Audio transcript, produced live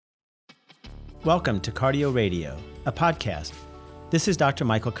Welcome to Cardio Radio, a podcast. This is Dr.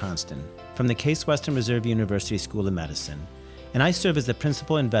 Michael Constant from the Case Western Reserve University School of Medicine, and I serve as the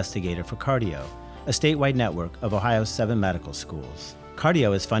principal investigator for Cardio, a statewide network of Ohio's 7 medical schools.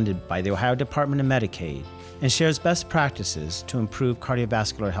 Cardio is funded by the Ohio Department of Medicaid and shares best practices to improve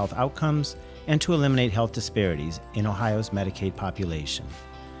cardiovascular health outcomes and to eliminate health disparities in Ohio's Medicaid population.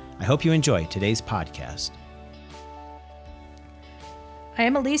 I hope you enjoy today's podcast. I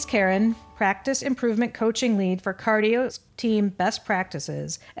am Elise Karen, Practice Improvement Coaching Lead for Cardio's Team Best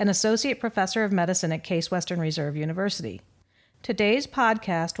Practices and Associate Professor of Medicine at Case Western Reserve University. Today's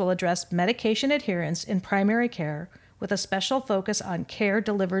podcast will address medication adherence in primary care with a special focus on care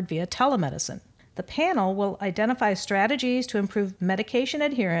delivered via telemedicine. The panel will identify strategies to improve medication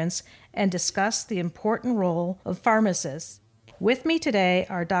adherence and discuss the important role of pharmacists. With me today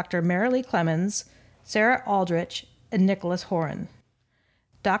are Dr. Marilee Clemens, Sarah Aldrich, and Nicholas Horan.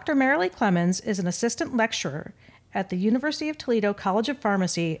 Dr. Marilee Clemens is an assistant lecturer at the University of Toledo College of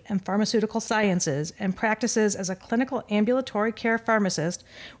Pharmacy and Pharmaceutical Sciences and practices as a clinical ambulatory care pharmacist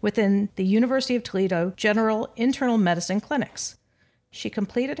within the University of Toledo General Internal Medicine Clinics. She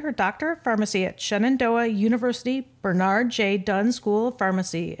completed her Doctor of Pharmacy at Shenandoah University Bernard J. Dunn School of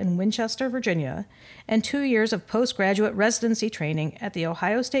Pharmacy in Winchester, Virginia, and 2 years of postgraduate residency training at the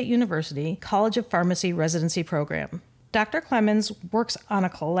Ohio State University College of Pharmacy residency program. Dr. Clemens works on a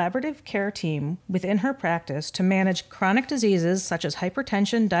collaborative care team within her practice to manage chronic diseases such as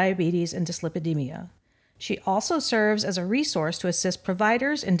hypertension, diabetes, and dyslipidemia. She also serves as a resource to assist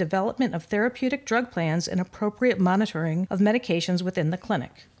providers in development of therapeutic drug plans and appropriate monitoring of medications within the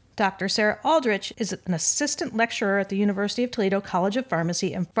clinic. Dr. Sarah Aldrich is an assistant lecturer at the University of Toledo College of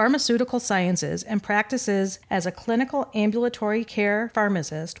Pharmacy and Pharmaceutical Sciences and practices as a clinical ambulatory care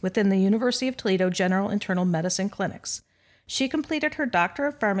pharmacist within the University of Toledo General Internal Medicine Clinics. She completed her Doctor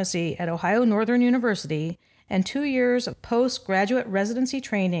of Pharmacy at Ohio Northern University and 2 years of postgraduate residency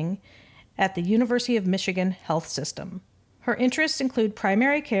training at the University of Michigan Health System. Her interests include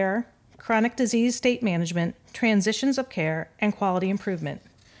primary care, chronic disease state management, transitions of care, and quality improvement.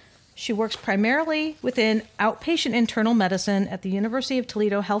 She works primarily within outpatient internal medicine at the University of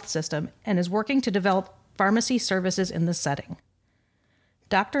Toledo Health System and is working to develop pharmacy services in this setting.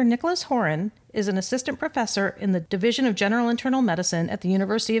 Dr. Nicholas Horan is an assistant professor in the Division of General Internal Medicine at the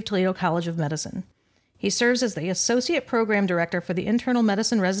University of Toledo College of Medicine. He serves as the Associate Program Director for the Internal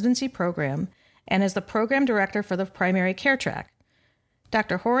Medicine Residency Program and as the Program Director for the Primary Care Track.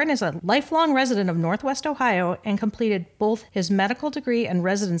 Dr. Horan is a lifelong resident of Northwest Ohio and completed both his medical degree and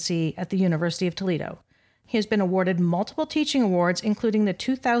residency at the University of Toledo. He has been awarded multiple teaching awards, including the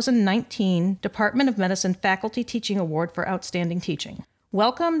 2019 Department of Medicine Faculty Teaching Award for Outstanding Teaching.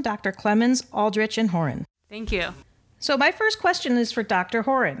 Welcome, Dr. Clemens, Aldrich, and Horan. Thank you. So my first question is for Dr.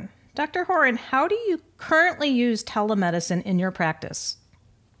 Horan. Dr. Horan, how do you currently use telemedicine in your practice?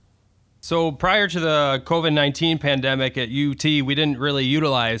 So prior to the COVID-19 pandemic at UT, we didn't really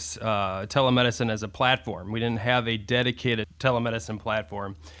utilize telemedicine as a platform. We didn't have a dedicated telemedicine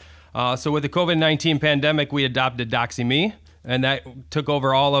platform. So with the COVID-19 pandemic, we adopted DoxyMe, and that took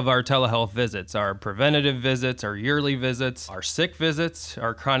over all of our telehealth visits, our preventative visits, our yearly visits, our sick visits,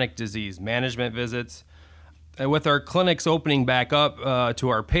 our chronic disease management visits. And with our clinics opening back up to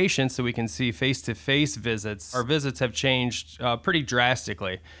our patients so we can see face-to-face visits, our visits have changed pretty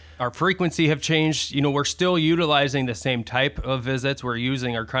drastically. Our frequency have changed. We're still utilizing the same type of visits. We're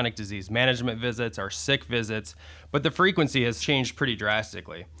using our chronic disease management visits, our sick visits, but the frequency has changed pretty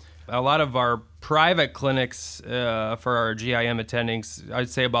drastically. A lot of our private clinics for our GIM attendings, I'd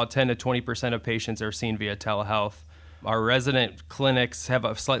say about 10 to 20% of patients are seen via telehealth. Our resident clinics have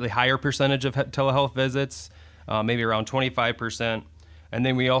a slightly higher percentage of telehealth visits, maybe around 25%. And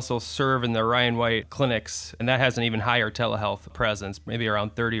then we also serve in the Ryan White clinics, and that has an even higher telehealth presence, maybe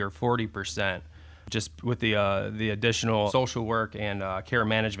around 30 or 40%, just with the additional social work and care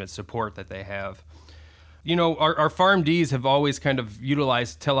management support that they have. Our PharmDs have always kind of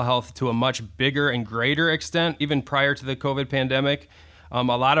utilized telehealth to a much bigger and greater extent, even prior to the COVID pandemic. A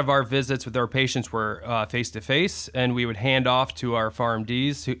lot of our visits with our patients were face-to-face, and we would hand off to our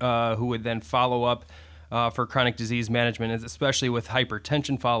PharmDs who would then follow up for chronic disease management, especially with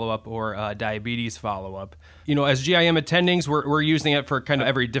hypertension follow-up or diabetes follow-up. As GIM attendings, we're using it for kind of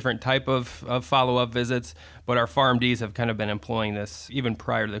every different type of follow-up visits, but our PharmDs have kind of been employing this even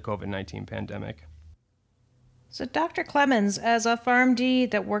prior to the COVID-19 pandemic. So Dr. Clemens, as a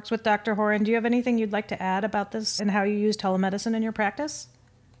PharmD that works with Dr. Horan, do you have anything you'd like to add about this and how you use telemedicine in your practice?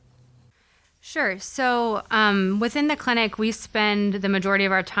 Sure. So within the clinic, we spend the majority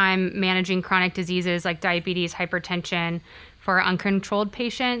of our time managing chronic diseases like diabetes, hypertension, for uncontrolled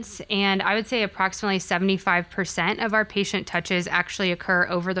patients. And I would say approximately 75% of our patient touches actually occur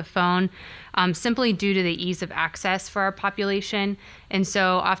over the phone, simply due to the ease of access for our population. And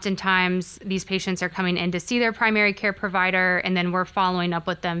so oftentimes these patients are coming in to see their primary care provider, and then we're following up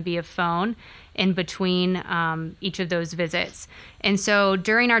with them via phone in between each of those visits. And so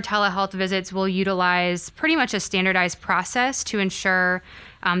during our telehealth visits, we'll utilize pretty much a standardized process to ensure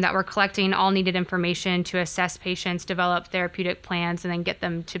that we're collecting all needed information to assess patients, develop therapeutic plans, and then get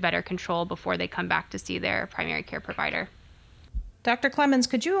them to better control before they come back to see their primary care provider. Dr. Clemens,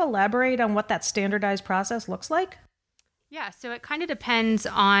 could you elaborate on what that standardized process looks like? Yeah, so it kind of depends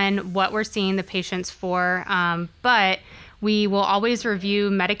on what we're seeing the patients for, but we will always review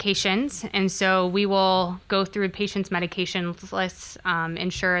medications. And so we will go through patients' medication lists,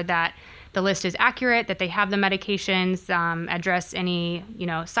 ensure that the list is accurate, that they have the medications, address any,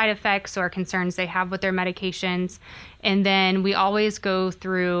 side effects or concerns they have with their medications. And then we always go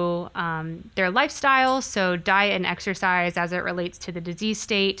through their lifestyle, so diet and exercise as it relates to the disease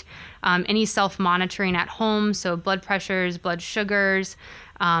state, any self-monitoring at home, so blood pressures, blood sugars,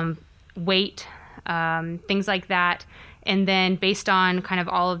 weight, things like that. And then based on kind of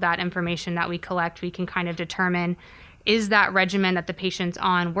all of that information that we collect, we can kind of determine, is that regimen that the patient's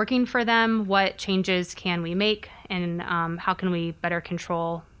on working for them? What changes can we make? And how can we better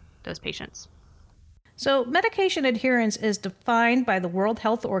control those patients? So medication adherence is defined by the World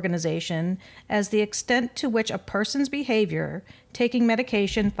Health Organization as the extent to which a person's behavior, taking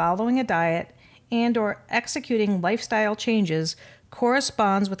medication, following a diet, and or executing lifestyle changes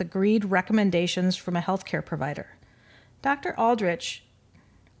corresponds with agreed recommendations from a healthcare provider. Dr. Aldrich,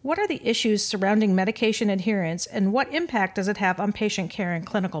 what are the issues surrounding medication adherence, and what impact does it have on patient care and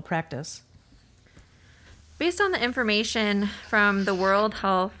clinical practice? Based on the information from the World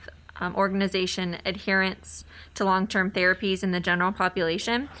Health Organization, adherence to long-term therapies in the general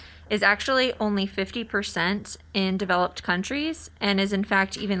population is actually only 50% in developed countries, and is in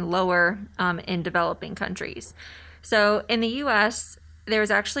fact even lower in developing countries. So in the US, there's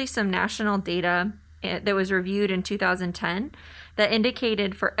actually some national data that was reviewed in 2010 that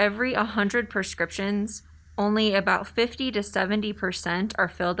indicated for every 100 prescriptions, only about 50 to 70% are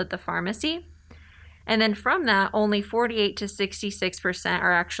filled at the pharmacy. And then from that, only 48 to 66%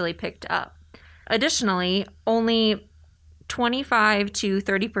 are actually picked up. Additionally, only 25 to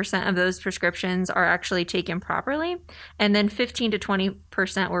 30% of those prescriptions are actually taken properly, and then 15 to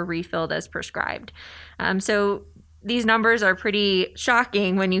 20% were refilled as prescribed. So these numbers are pretty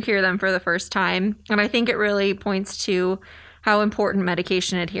shocking when you hear them for the first time, and I think it really points to how important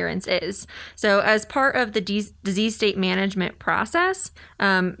medication adherence is. So as part of the disease state management process,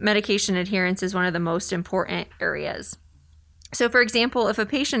 medication adherence is one of the most important areas. So for example, if a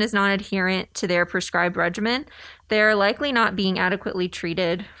patient is not adherent to their prescribed regimen, they're likely not being adequately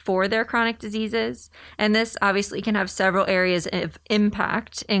treated for their chronic diseases. And this obviously can have several areas of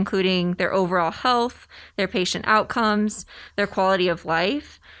impact, including their overall health, their patient outcomes, their quality of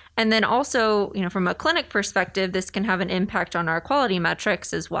life. And then also, from a clinic perspective, this can have an impact on our quality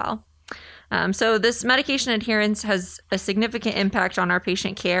metrics as well. So this medication adherence has a significant impact on our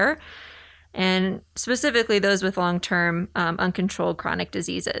patient care, and specifically those with long-term uncontrolled chronic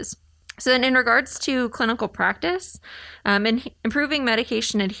diseases. So then in regards to clinical practice, improving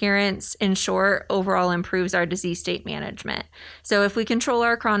medication adherence, in short, overall improves our disease state management. So if we control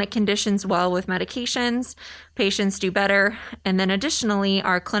our chronic conditions well with medications, patients do better. And then additionally,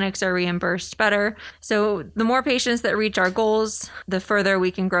 our clinics are reimbursed better. So the more patients that reach our goals, the further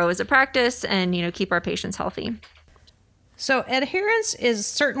we can grow as a practice and, keep our patients healthy. So adherence is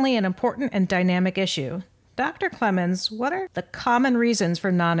certainly an important and dynamic issue. Dr. Clemens, what are the common reasons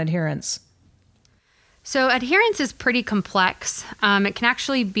for non-adherence? So adherence is pretty complex. It can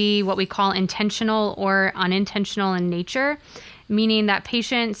actually be what we call intentional or unintentional in nature, meaning that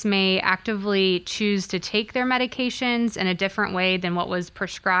patients may actively choose to take their medications in a different way than what was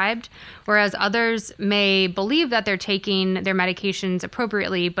prescribed, whereas others may believe that they're taking their medications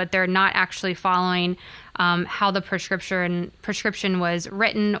appropriately, but they're not actually following how the prescription was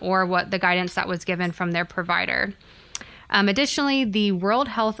written or what the guidance that was given from their provider. Additionally, the World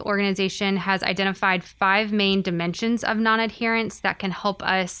Health Organization has identified 5 main dimensions of non-adherence that can help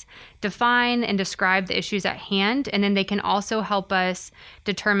us define and describe the issues at hand, and then they can also help us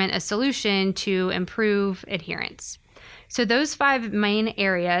determine a solution to improve adherence. So those 5 main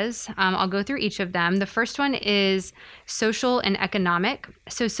areas, I'll go through each of them. The first one is social and economic.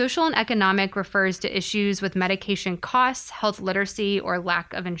 So social and economic refers to issues with medication costs, health literacy, or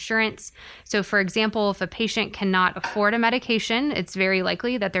lack of insurance. So for example, if a patient cannot afford a medication, it's very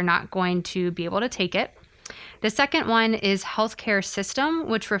likely that they're not going to be able to take it. The second one is healthcare system,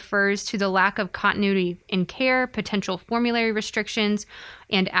 which refers to the lack of continuity in care, potential formulary restrictions,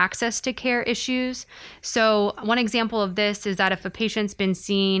 and access to care issues. So one example of this is that if a patient's been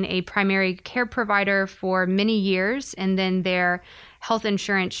seeing a primary care provider for many years and then their health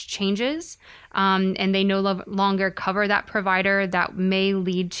insurance changes and they no longer cover that provider, that may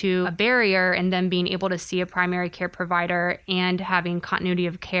lead to a barrier in them being able to see a primary care provider and having continuity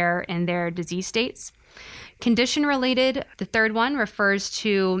of care in their disease states. Condition related, the third one, refers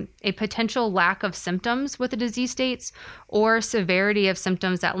to a potential lack of symptoms with the disease states or severity of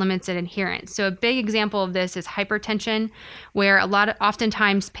symptoms that limits adherence. So a big example of this is hypertension, where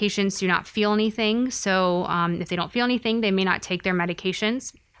oftentimes patients do not feel anything. So if they don't feel anything, they may not take their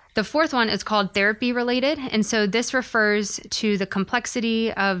medications. The fourth one is called therapy related. And so this refers to the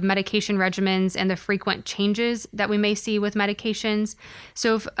complexity of medication regimens and the frequent changes that we may see with medications.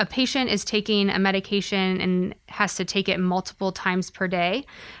 So if a patient is taking a medication and has to take it multiple times per day,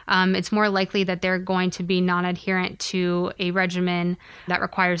 it's more likely that they're going to be non-adherent to a regimen that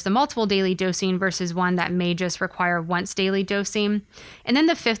requires the multiple daily dosing versus one that may just require once daily dosing. And then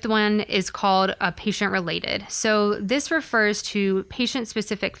the fifth one is called patient related. So this refers to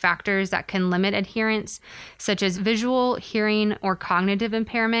patient-specific factors that can limit adherence, such as visual, hearing, or cognitive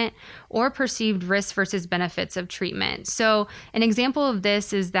impairment, or perceived risks versus benefits of treatment. So an example of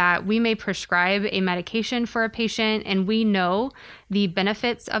this is that we may prescribe a medication for a patient and we know the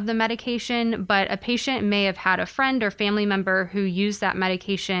benefits of the medication, but a patient may have had a friend or family member who used that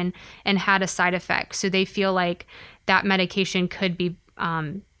medication and had a side effect. So they feel like that medication could be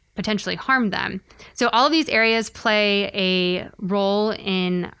potentially harm them. So all of these areas play a role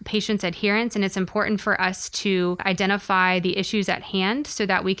in patients' adherence, and it's important for us to identify the issues at hand so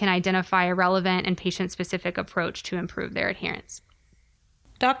that we can identify a relevant and patient-specific approach to improve their adherence.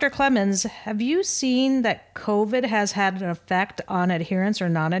 Dr. Clemens, have you seen that COVID has had an effect on adherence or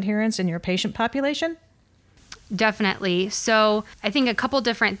non-adherence in your patient population? Definitely. So I think a couple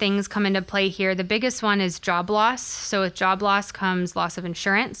different things come into play here. The biggest one is job loss. So with job loss comes loss of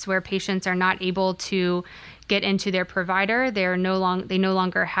insurance, where patients are not able to get into their provider. They no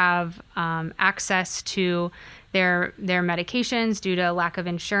longer have access to their medications due to lack of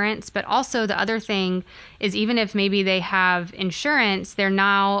insurance. But also the other thing is, even if maybe they have insurance, they're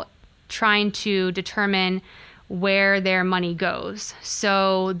now trying to determine where their money goes.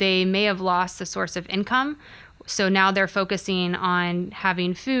 So they may have lost the source of income. So now they're focusing on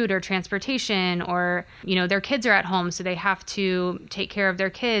having food or transportation, or, their kids are at home, so they have to take care of their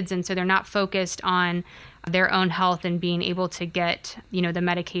kids. And so they're not focused on their own health and being able to get, the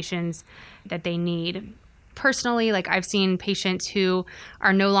medications that they need. Personally, I've seen patients who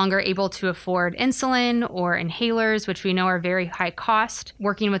are no longer able to afford insulin or inhalers, which we know are very high cost.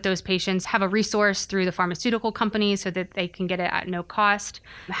 Working with those patients, have a resource through the pharmaceutical companies so that they can get it at no cost,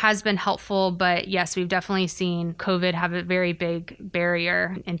 has been helpful. But yes, we've definitely seen COVID have a very big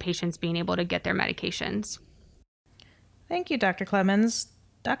barrier in patients being able to get their medications. Thank you, Dr. Clemens.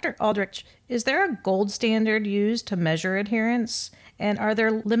 Dr. Aldrich, is there a gold standard used to measure adherence? And are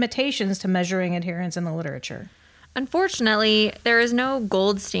there limitations to measuring adherence in the literature? Unfortunately, there is no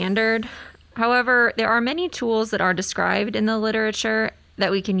gold standard. However, there are many tools that are described in the literature that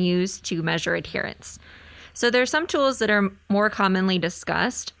we can use to measure adherence. So there are some tools that are more commonly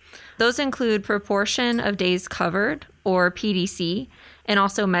discussed. Those include proportion of days covered, or PDC, and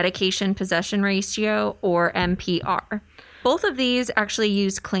also medication possession ratio, or MPR. Both of these actually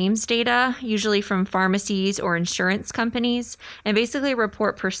use claims data, usually from pharmacies or insurance companies, and basically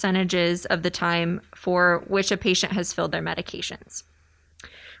report percentages of the time for which a patient has filled their medications,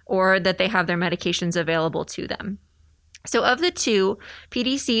 or that they have their medications available to them. So of the two,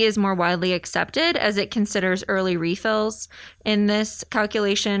 PDC is more widely accepted as it considers early refills in this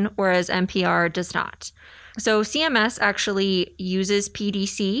calculation, whereas MPR does not. So CMS actually uses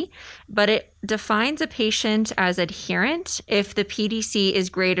PDC, but it defines a patient as adherent if the PDC is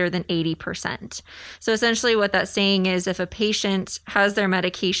greater than 80%. So essentially what that's saying is, if a patient has their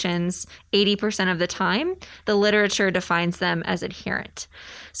medications 80% of the time, the literature defines them as adherent.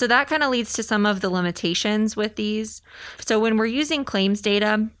 So that kind of leads to some of the limitations with these. So when we're using claims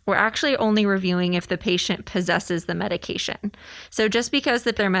data, we're actually only reviewing if the patient possesses the medication. So just because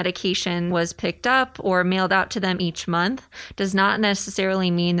that their medication was picked up or mailed out to them each month does not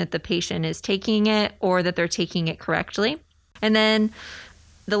necessarily mean that the patient is taking it or that they're taking it correctly. And then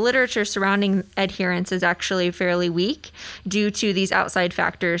the literature surrounding adherence is actually fairly weak due to these outside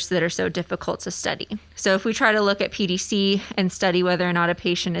factors that are so difficult to study. So if we try to look at PDC and study whether or not a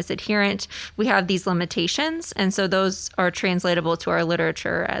patient is adherent, we have these limitations. And so those are translatable to our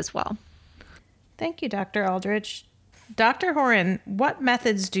literature as well. Thank you, Dr. Aldrich. Dr. Horan, what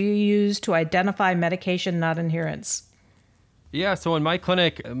methods do you use to identify medication non-adherence? Yeah, so in my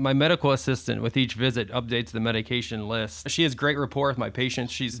clinic, my medical assistant with each visit updates the medication list. She has great rapport with my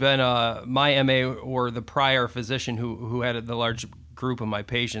patients. She's been my MA, or the prior physician who had the large group of my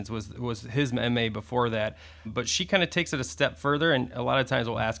patients was his MA before that. But she kind of takes it a step further, and a lot of times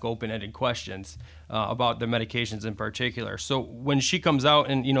will ask open-ended questions about the medications in particular. So when she comes out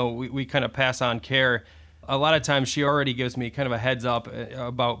and we kind of pass on care, a lot of times she already gives me kind of a heads up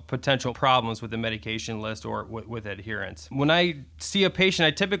about potential problems with the medication list or with adherence. When I see a patient,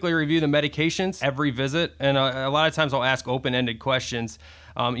 I typically review the medications every visit, and a lot of times I'll ask open-ended questions.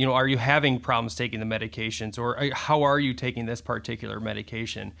 Are you having problems taking the medications, or how are you taking this particular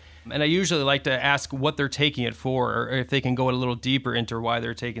medication? And I usually like to ask what they're taking it for, or if they can go a little deeper into why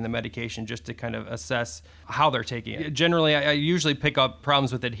they're taking the medication, just to kind of assess how they're taking it. Generally, I usually pick up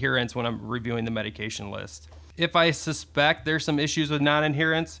problems with adherence when I'm reviewing the medication list. If I suspect there's some issues with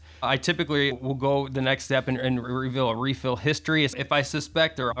non-adherence, I typically will go the next step and reveal a refill history. If I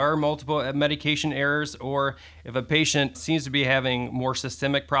suspect there are multiple medication errors, or if a patient seems to be having more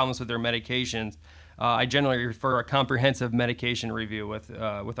systemic problems with their medications, I generally refer a comprehensive medication review with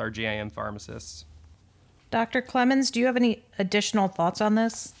our GIM pharmacists. Dr. Clemens, do you have any additional thoughts on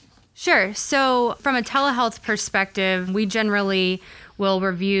this? Sure. So from a telehealth perspective, we generally will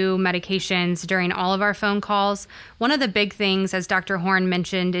review medications during all of our phone calls. One of the big things, as Dr. Horn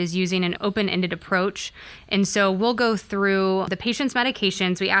mentioned, is using an open-ended approach. And so we'll go through the patient's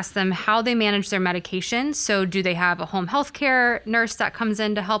medications. We ask them how they manage their medications. So do they have a home health care nurse that comes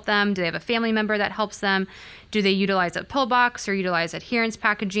in to help them? Do they have a family member that helps them? Do they utilize a pill box or utilize adherence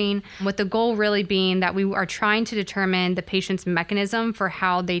packaging? With the goal really being that we are trying to determine the patient's mechanism for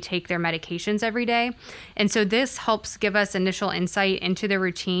how they take their medications every day. And so this helps give us initial insight into their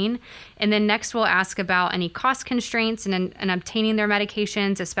routine. And then next we'll ask about any cost constraints in obtaining their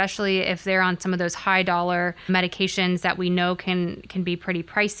medications, especially if they're on some of those high dollar medications that we know can be pretty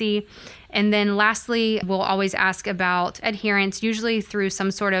pricey. And then lastly, we'll always ask about adherence, usually through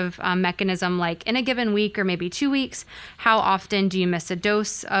some sort of mechanism like in a given week or maybe 2 weeks. How often do you miss a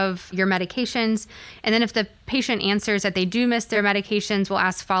dose of your medications? And then if the patient answers that they do miss their medications, we'll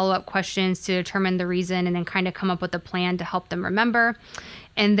ask follow-up questions to determine the reason and then kind of come up with a plan to help them remember.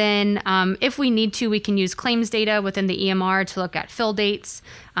 And then if we need to, we can use claims data within the EMR to look at fill dates,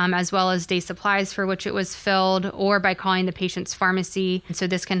 as well as day supplies for which it was filled, or by calling the patient's pharmacy. And so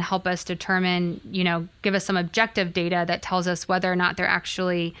this can help us determine, give us some objective data that tells us whether or not they're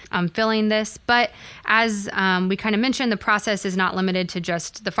actually filling this. But as we kind of mentioned, the process is not limited to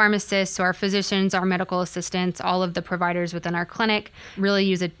just the pharmacists. So our physicians, our medical assistants, all of the providers within our clinic really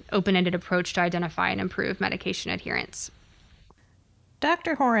use an open-ended approach to identify and improve medication adherence.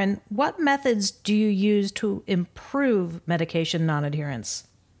 Dr. Horan, what methods do you use to improve medication non-adherence?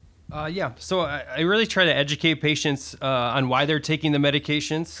 So I really try to educate patients on why they're taking the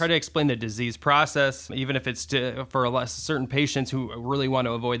medications, try to explain the disease process, even if it's for certain patients who really want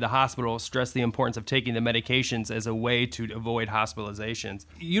to avoid the hospital, stress the importance of taking the medications as a way to avoid hospitalizations.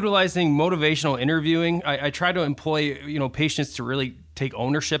 Utilizing motivational interviewing, I try to employ patients to really take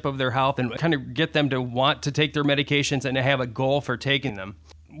ownership of their health and kind of get them to want to take their medications and to have a goal for taking them.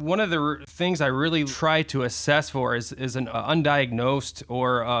 One of the things I really try to assess for is an undiagnosed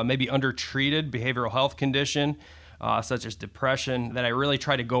or maybe undertreated behavioral health condition, such as depression, that I really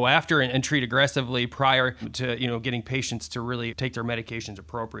try to go after and treat aggressively prior to getting patients to really take their medications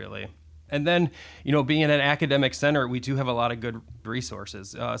appropriately. And then, being in an academic center, we do have a lot of good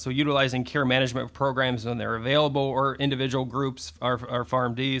resources. So utilizing care management programs when they're available, or individual groups, our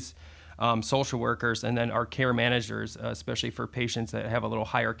PharmDs, social workers, and then our care managers, especially for patients that have a little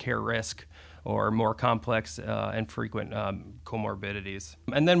higher care risk or more complex and frequent comorbidities.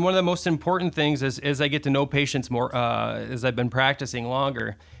 And then one of the most important things is, as I get to know patients more, as I've been practicing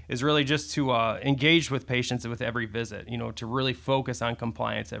longer, is really just to engage with patients with every visit, to really focus on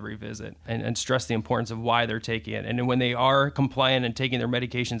compliance every visit and stress the importance of why they're taking it. And then when they are compliant and taking their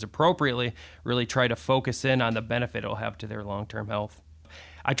medications appropriately, really try to focus in on the benefit it'll have to their long-term health.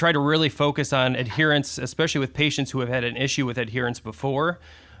 I try to really focus on adherence, especially with patients who have had an issue with adherence before,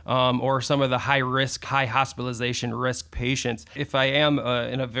 or some of the high-risk, high hospitalization risk patients. If I am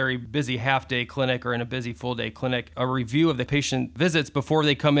in a very busy half-day clinic or in a busy full-day clinic, a review of the patient visits before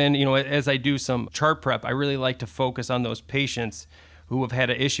they come in, as I do some chart prep, I really like to focus on those patients who have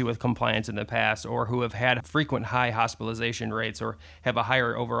had an issue with compliance in the past, or who have had frequent high hospitalization rates or have a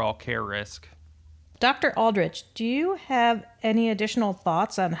higher overall care risk. Dr. Aldrich, do you have any additional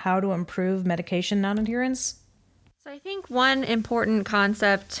thoughts on how to improve medication non-adherence? So I think one important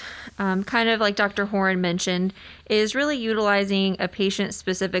concept, kind of like Dr. Horan mentioned, is really utilizing a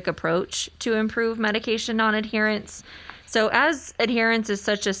patient-specific approach to improve medication non-adherence. So as adherence is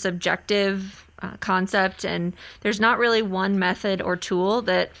such a subjective concept, and there's not really one method or tool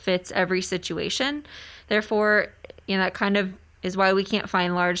that fits every situation, therefore, that kind of is why we can't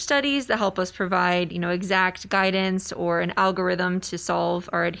find large studies that help us provide, exact guidance or an algorithm to solve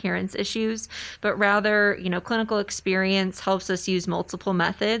our adherence issues, but rather, clinical experience helps us use multiple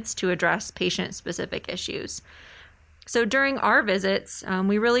methods to address patient-specific issues. So during our visits,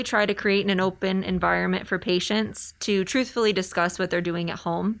 we really try to create an open environment for patients to truthfully discuss what they're doing at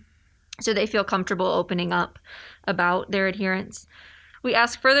home, so they feel comfortable opening up about their adherence. We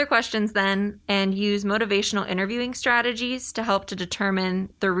ask further questions then and use motivational interviewing strategies to help to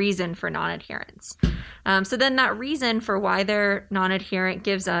determine the reason for non-adherence. So then that reason for why they're non-adherent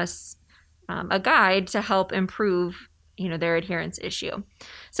gives us a guide to help improve, their adherence issue.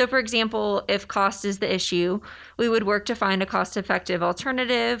 So for example, if cost is the issue, we would work to find a cost-effective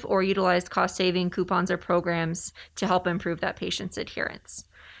alternative or utilize cost-saving coupons or programs to help improve that patient's adherence.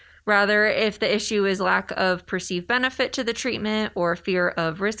 Rather, if the issue is lack of perceived benefit to the treatment or fear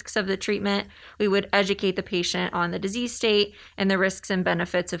of risks of the treatment, we would educate the patient on the disease state and the risks and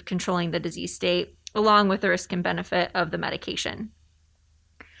benefits of controlling the disease state, along with the risk and benefit of the medication.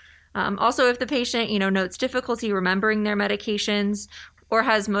 Also, if the patient, notes difficulty remembering their medications or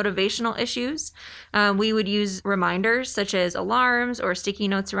has motivational issues, we would use reminders such as alarms or sticky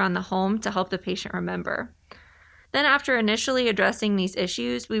notes around the home to help the patient remember. Then after initially addressing these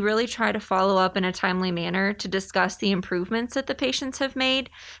issues, we really try to follow up in a timely manner to discuss the improvements that the patients have made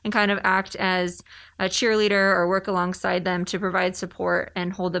and kind of act as a cheerleader or work alongside them to provide support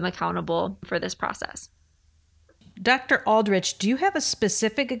and hold them accountable for this process. Dr. Aldrich, do you have a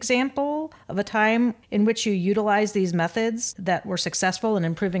specific example of a time in which you utilized these methods that were successful in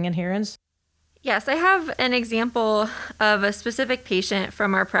improving adherence? Yes, I have an example of a specific patient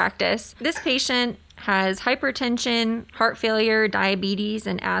from our practice. This patient has hypertension, heart failure, diabetes,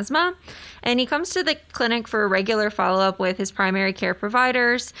 and asthma. And he comes to the clinic for a regular follow-up with his primary care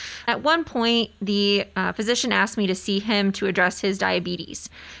providers. At one point, the physician asked me to see him to address his diabetes.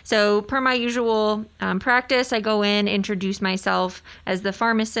 So per my usual practice, I go in, introduce myself as the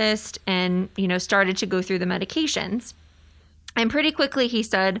pharmacist, and started to go through the medications. And pretty quickly he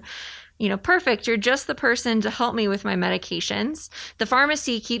said, perfect, you're just the person to help me with my medications. The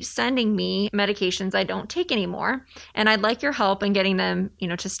pharmacy keeps sending me medications I don't take anymore, and I'd like your help in getting them,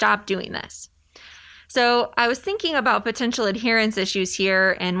 to stop doing this. So I was thinking about potential adherence issues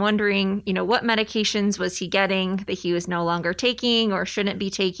here and wondering, what medications was he getting that he was no longer taking or shouldn't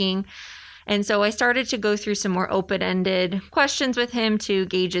be taking. And so I started to go through some more open-ended questions with him to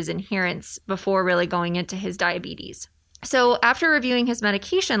gauge his adherence before really going into his diabetes. So after reviewing his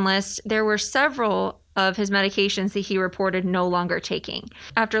medication list, there were several of his medications that he reported no longer taking.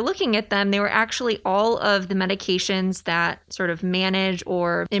 After looking at them, they were actually all of the medications that sort of manage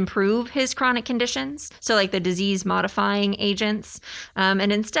or improve his chronic conditions. So like the disease modifying agents.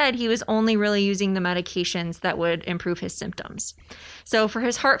 And instead, he was only really using the medications that would improve his symptoms. So for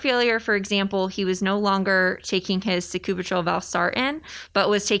his heart failure, for example, he was no longer taking his sacubitril/valsartan, but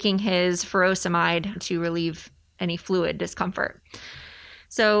was taking his furosemide to relieve any fluid discomfort.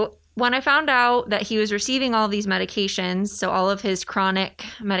 So when I found out that he was receiving all these medications, so all of his chronic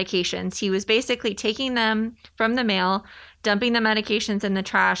medications, he was basically taking them from the mail, dumping the medications in the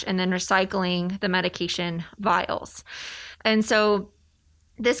trash, and then recycling the medication vials. And so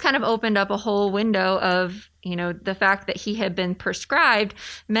this kind of opened up a whole window of, the fact that he had been prescribed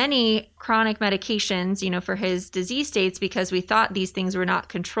many chronic medications, for his disease states because we thought these things were not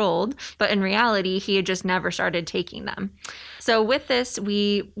controlled, but in reality, he had just never started taking them. So with this,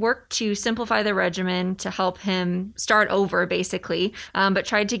 we worked to simplify the regimen to help him start over, basically, but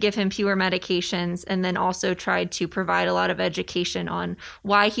tried to give him fewer medications and then also tried to provide a lot of education on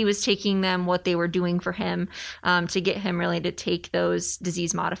why he was taking them, what they were doing for him, to get him really to take those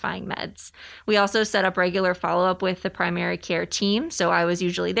disease-modifying meds. We also set up regular follow-up with the primary care team. So I was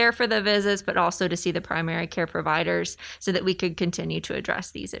usually there for the visits, but also to see the primary care providers so that we could continue to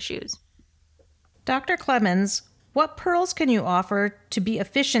address these issues. Dr. Clemens, what pearls can you offer to be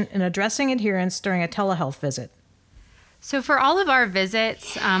efficient in addressing adherence during a telehealth visit? So for all of our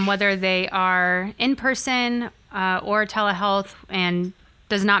visits, whether they are in person or telehealth, and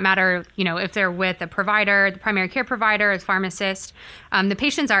does not matter, if they're with a provider, the primary care provider, a pharmacist, the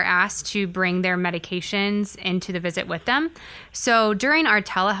patients are asked to bring their medications into the visit with them. So during our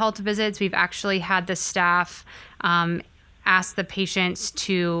telehealth visits, we've actually had the staff ask the patients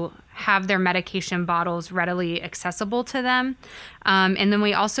to have their medication bottles readily accessible to them. And then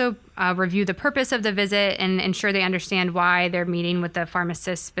we also review the purpose of the visit and ensure they understand why they're meeting with the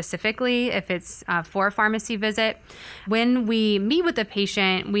pharmacist specifically, if it's for a pharmacy visit. When we meet with the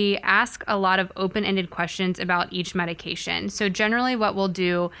patient, we ask a lot of open-ended questions about each medication. So generally what we'll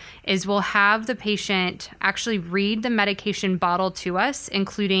do is we'll have the patient actually read the medication bottle to us,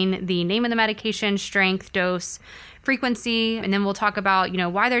 including the name of the medication, strength, dose, frequency, and then we'll talk about,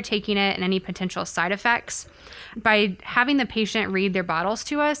 why they're taking it and any potential side effects. By having the patient read their bottles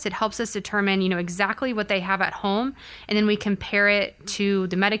to us, it helps us determine, exactly what they have at home, and then we compare it to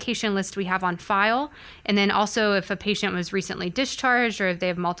the medication list we have on file. And then also if a patient was recently discharged or if they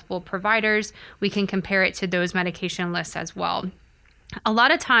have multiple providers, we can compare it to those medication lists as well. A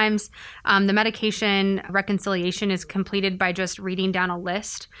lot of times, the medication reconciliation is completed by just reading down a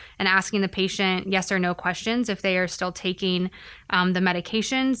list and asking the patient yes or no questions if they are still taking the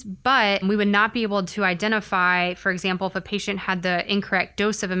medications. But we would not be able to identify, for example, if a patient had the incorrect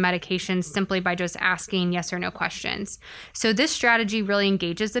dose of a medication simply by just asking yes or no questions. So this strategy really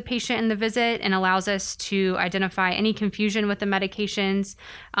engages the patient in the visit and allows us to identify any confusion with the medications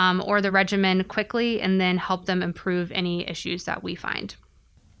or the regimen quickly, and then help them improve any issues that we find.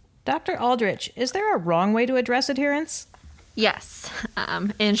 Dr. Aldrich, is there a wrong way to address adherence? Yes.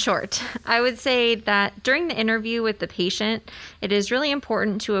 In short, I would say that during the interview with the patient, it is really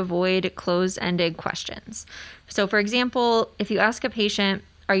important to avoid closed-ended questions. So, for example, if you ask a patient,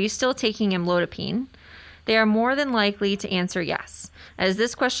 "Are you still taking amlodipine?" they are more than likely to answer yes, as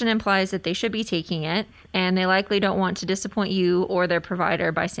this question implies that they should be taking it, and they likely don't want to disappoint you or their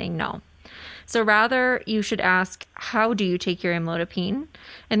provider by saying no. So rather, you should ask, "How do you take your amlodipine?"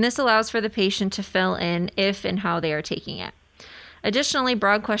 And this allows for the patient to fill in if and how they are taking it. Additionally,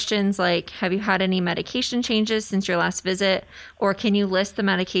 broad questions like, "Have you had any medication changes since your last visit?" or "Can you list the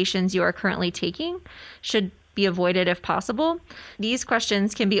medications you are currently taking?" should be avoided if possible. These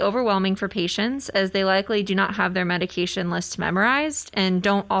questions can be overwhelming for patients as they likely do not have their medication list memorized and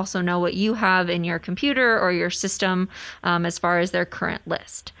don't also know what you have in your computer or your system as far as their current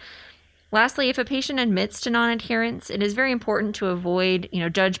list. Lastly, if a patient admits to non-adherence, it is very important to avoid,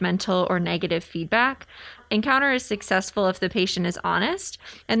 judgmental or negative feedback. Encounter is successful if the patient is honest,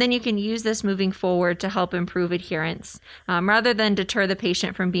 and then you can use this moving forward to help improve adherence, rather than deter the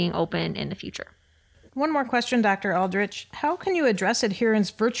patient from being open in the future. One more question, Dr. Aldrich. How can you address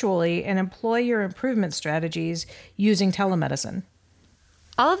adherence virtually and employ your improvement strategies using telemedicine?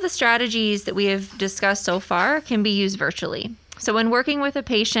 All of the strategies that we have discussed so far can be used virtually. So when working with a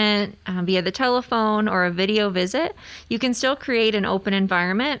patient via the telephone or a video visit, you can still create an open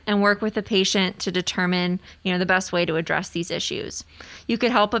environment and work with the patient to determine, the best way to address these issues. You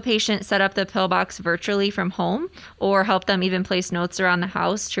could help a patient set up the pill box virtually from home, or help them even place notes around the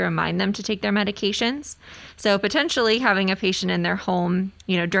house to remind them to take their medications. So potentially having a patient in their home,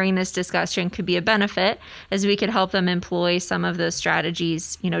 during this discussion could be a benefit, as we could help them employ some of those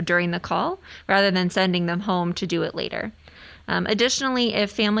strategies, during the call, rather than sending them home to do it later. Additionally, if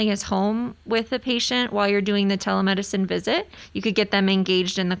family is home with the patient while you're doing the telemedicine visit, you could get them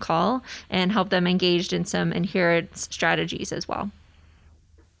engaged in the call and help them engaged in some adherence strategies as well.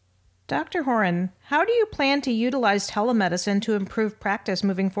 Dr. Horan, how do you plan to utilize telemedicine to improve practice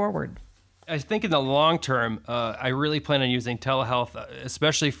moving forward? I think in the long term, I really plan on using telehealth,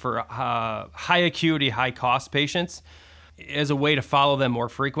 especially for high acuity, high cost patients, as a way to follow them more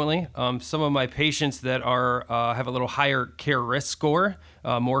frequently. Some of my patients that are have a little higher care risk score,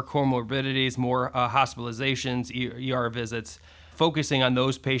 more comorbidities, more hospitalizations, ER visits, focusing on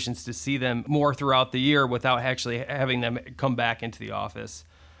those patients to see them more throughout the year without actually having them come back into the office.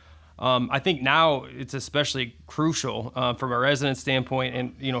 I think now it's especially crucial from a resident standpoint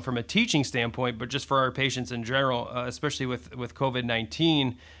and from a teaching standpoint, but just for our patients in general, especially with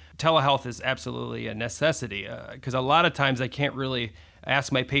COVID-19. Telehealth is absolutely a necessity because a lot of times I can't really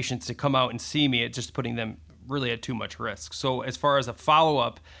ask my patients to come out and see me. It's just putting them really at too much risk. So as far as a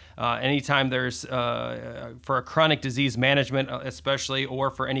follow-up, anytime there's for a chronic disease management especially, or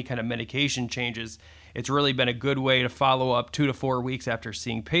for any kind of medication changes, it's really been a good way to follow up 2 to 4 weeks after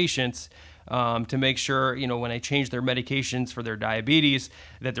seeing patients to make sure, when I change their medications for their diabetes,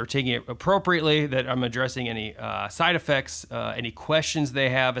 that they're taking it appropriately, that I'm addressing any side effects, any questions they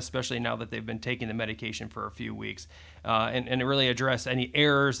have, especially now that they've been taking the medication for a few weeks, and really address any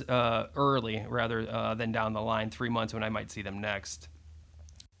errors early rather than down the line 3 months when I might see them next.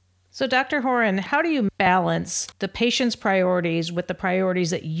 So, Dr. Horan, how do you balance the patient's priorities with the priorities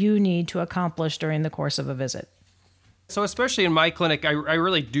that you need to accomplish during the course of a visit? So especially in my clinic, I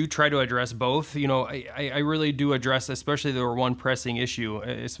really do try to address both. I really do address, especially the one pressing issue,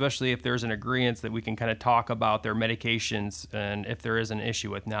 especially if there's an agreement that we can kind of talk about their medications and if there is an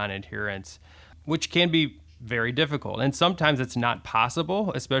issue with non-adherence, which can be very difficult. And sometimes it's not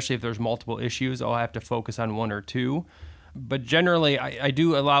possible, especially if there's multiple issues. I'll have to focus on one or two. But generally, I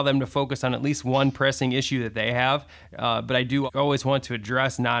do allow them to focus on at least one pressing issue that they have. But I do always want to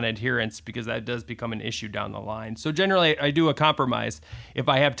address non-adherence because that does become an issue down the line. So generally, I do a compromise. If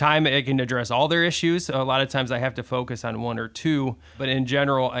I have time, I can address all their issues. A lot of times I have to focus on one or two. But in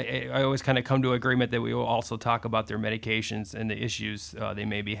general, I always kind of come to agreement that we will also talk about their medications and the issues they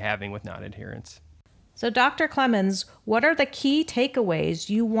may be having with non-adherence. So, Dr. Clemens, what are the key takeaways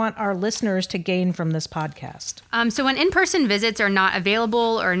you want our listeners to gain from this podcast? So when in-person visits are not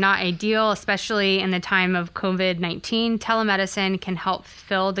available or not ideal, especially in the time of COVID-19, telemedicine can help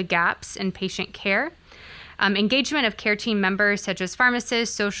fill the gaps in patient care. Engagement of care team members such as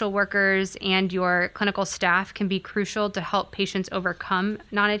pharmacists, social workers, and your clinical staff can be crucial to help patients overcome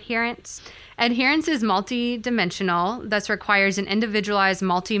non-adherence. Adherence is multidimensional, thus requires an individualized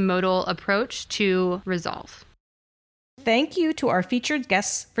multimodal approach to resolve. Thank you to our featured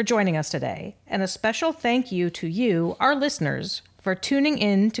guests for joining us today, and a special thank you to you, our listeners, for tuning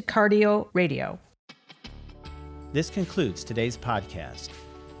in to Cardio Radio. This concludes today's podcast.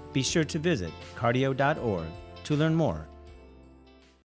 Be sure to visit cardio.org to learn more